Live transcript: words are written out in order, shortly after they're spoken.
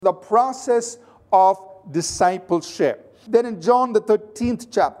The process of discipleship. Then in John the 13th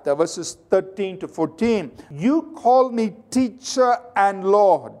chapter, verses 13 to 14, you call me teacher and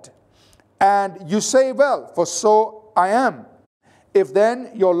Lord, and you say, well, for so I am. If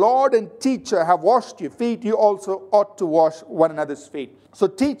then your Lord and teacher have washed your feet, you also ought to wash one another's feet. So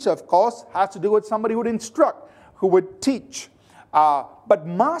teacher, of course, has to do with somebody who would instruct, who would teach. But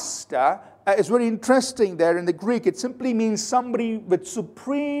master is very interesting there in the Greek. It simply means somebody with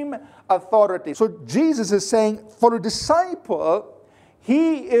supreme authority. So Jesus is saying, for a disciple,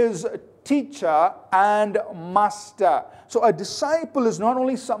 he is a teacher and master. So a disciple is not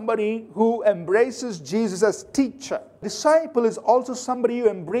only somebody who embraces Jesus as teacher. Disciple is also somebody who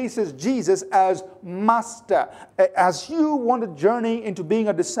embraces Jesus as master. As you want to journey into being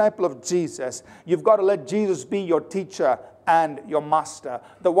a disciple of Jesus, you've got to let Jesus be your teacher and your master,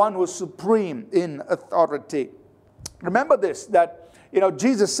 the one who is supreme in authority. Remember this, that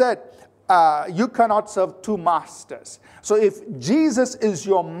Jesus said, you cannot serve two masters. So if Jesus is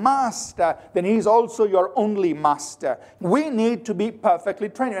your master, then he's also your only master. We need to be perfectly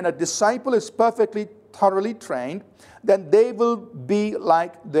trained. When a disciple is perfectly, thoroughly trained, then they will be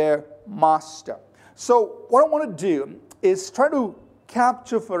like their master. So what I want to do is try to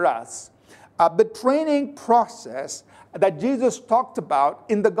capture for us the training process that Jesus talked about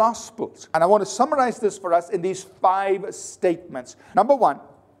in the Gospels. And I want to summarize this for us in these 5 statements. Number 1,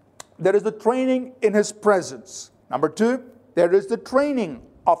 there is the training in His presence. Number 2, there is the training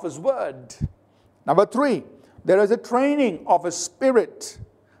of His Word. Number 3, there is a training of His Spirit.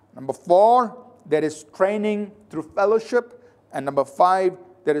 Number 4, there is training through fellowship. And number 5,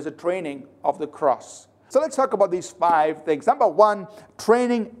 there is a training of the cross. So let's talk about these 5 things. Number 1,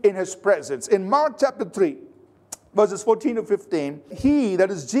 training in His presence. In Mark chapter 3, verses 14 to 15, He,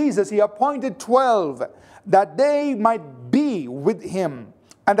 that is Jesus, He appointed 12 that they might be with Him,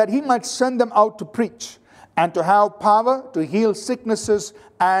 and that He might send them out to preach, and to have power to heal sicknesses,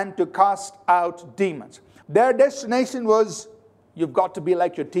 and to cast out demons. Their destination was, you've got to be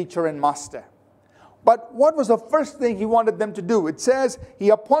like your teacher and master. But what was the first thing He wanted them to do? It says, He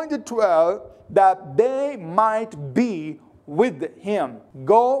appointed 12 that they might be with Him.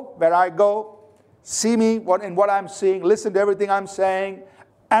 Go where I go, see me in what I'm seeing, listen to everything I'm saying.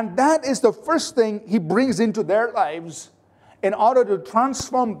 And that is the first thing He brings into their lives in order to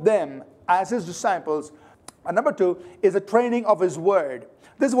transform them as His disciples. And number 2 is the training of His Word.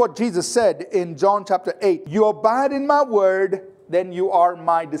 This is what Jesus said in John chapter 8. You abide in my word, then you are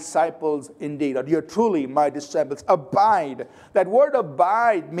my disciples indeed. Or you're truly my disciples. Abide. That word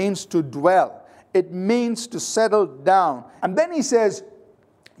abide means to dwell. It means to settle down. And then He says,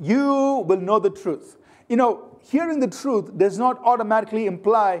 you will know the truth. Hearing the truth does not automatically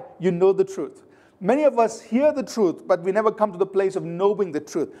imply you know the truth. Many of us hear the truth, but we never come to the place of knowing the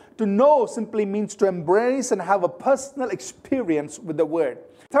truth. To know simply means to embrace and have a personal experience with the Word.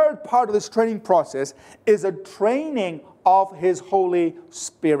 Third part of this training process is a training of His Holy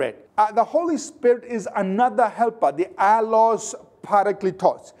Spirit. The Holy Spirit is another helper, the allos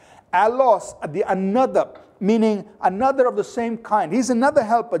parakletos. Allos, the another, meaning another of the same kind. He's another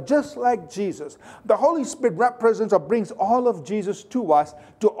helper, just like Jesus. The Holy Spirit represents or brings all of Jesus to us,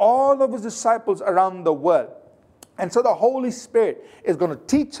 to all of His disciples around the world. And so the Holy Spirit is going to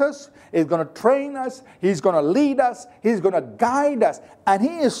teach us, He's going to train us, He's going to lead us, He's going to guide us, and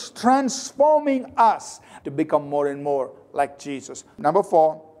He is transforming us to become more and more like Jesus. Number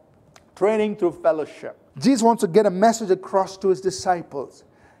 4, training through fellowship. Jesus wants to get a message across to His disciples.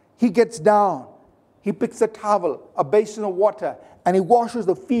 He gets down. He picks a towel, a basin of water, and He washes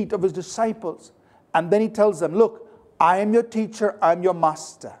the feet of His disciples. And then He tells them, look, I am your teacher, I am your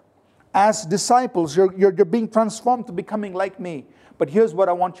master. As disciples, you're being transformed to becoming like me. But here's what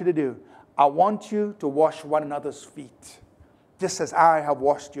I want you to do. I want you to wash one another's feet, just as I have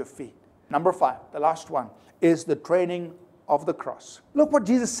washed your feet. Number 5, the last one, is the training of the cross. Look what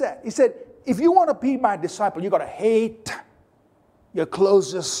Jesus said. He said, if you want to be my disciple, you've got to hate your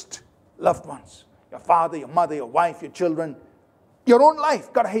closest loved ones. Your father, your mother, your wife, your children, your own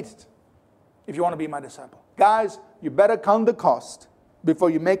life. Got to hate it if you want to be my disciple. Guys, you better count the cost before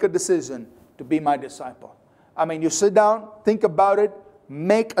you make a decision to be my disciple. You sit down, think about it,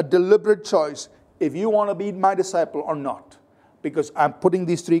 make a deliberate choice if you want to be my disciple or not. Because I'm putting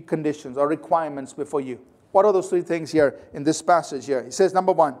these 3 conditions or requirements before you. What are those 3 things here in this passage here? He says,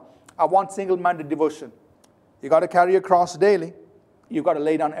 number 1, I want single-minded devotion. You got to carry your cross daily. You've got to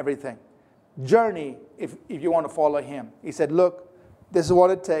lay down everything. Journey if you want to follow Him. He said, look, this is what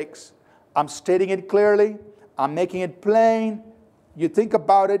it takes. I'm stating it clearly. I'm making it plain. You think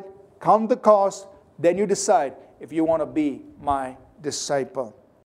about it, count the cost, then you decide if you want to be my disciple.